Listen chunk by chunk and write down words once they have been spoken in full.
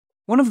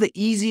One of the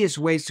easiest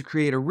ways to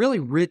create a really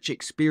rich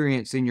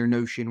experience in your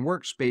Notion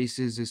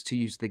workspaces is to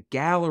use the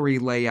gallery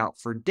layout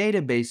for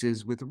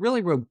databases with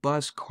really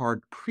robust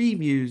card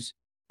previews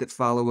that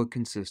follow a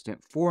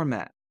consistent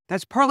format.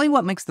 That's partly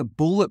what makes the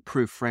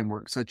Bulletproof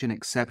Framework such an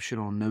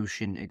exceptional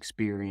Notion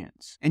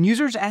experience. And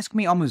users ask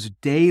me almost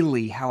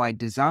daily how I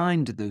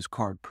designed those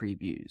card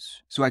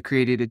previews. So I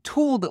created a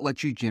tool that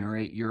lets you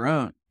generate your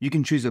own. You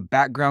can choose a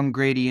background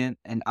gradient,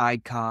 an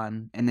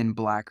icon, and then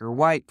black or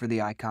white for the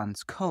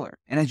icon's color.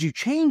 And as you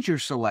change your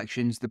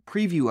selections, the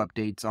preview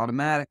updates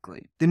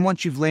automatically. Then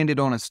once you've landed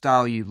on a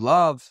style you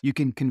love, you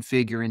can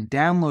configure and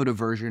download a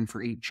version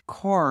for each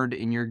card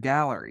in your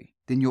gallery.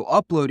 Then you'll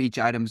upload each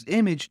item's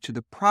image to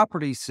the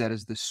properties set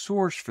as the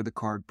source for the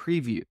card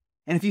preview.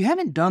 And if you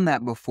haven't done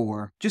that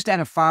before, just add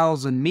a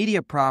files and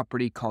media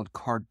property called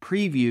card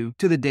preview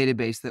to the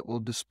database that will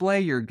display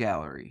your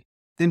gallery.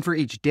 Then for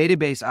each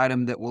database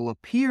item that will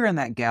appear in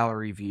that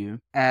gallery view,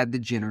 add the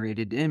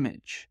generated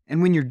image.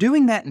 And when you're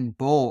doing that in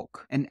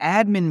bulk, an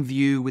admin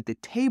view with the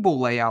table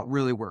layout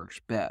really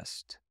works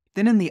best.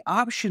 Then in the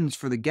options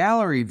for the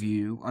gallery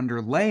view,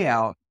 under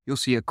layout, you'll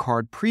see a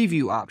card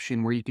preview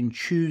option where you can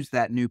choose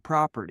that new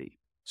property.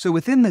 So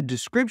within the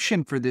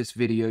description for this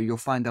video, you'll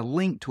find a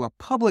link to a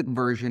public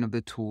version of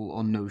the tool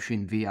on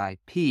Notion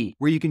VIP,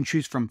 where you can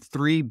choose from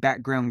 3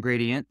 background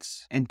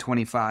gradients and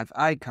 25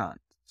 icons.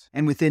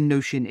 And within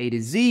Notion A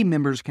to Z,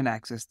 members can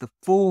access the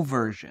full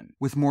version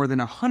with more than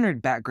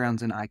 100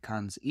 backgrounds and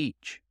icons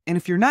each. And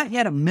if you're not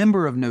yet a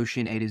member of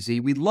Notion A to Z,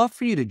 we'd love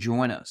for you to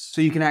join us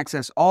so you can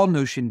access all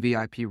Notion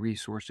VIP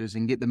resources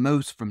and get the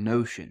most from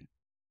Notion.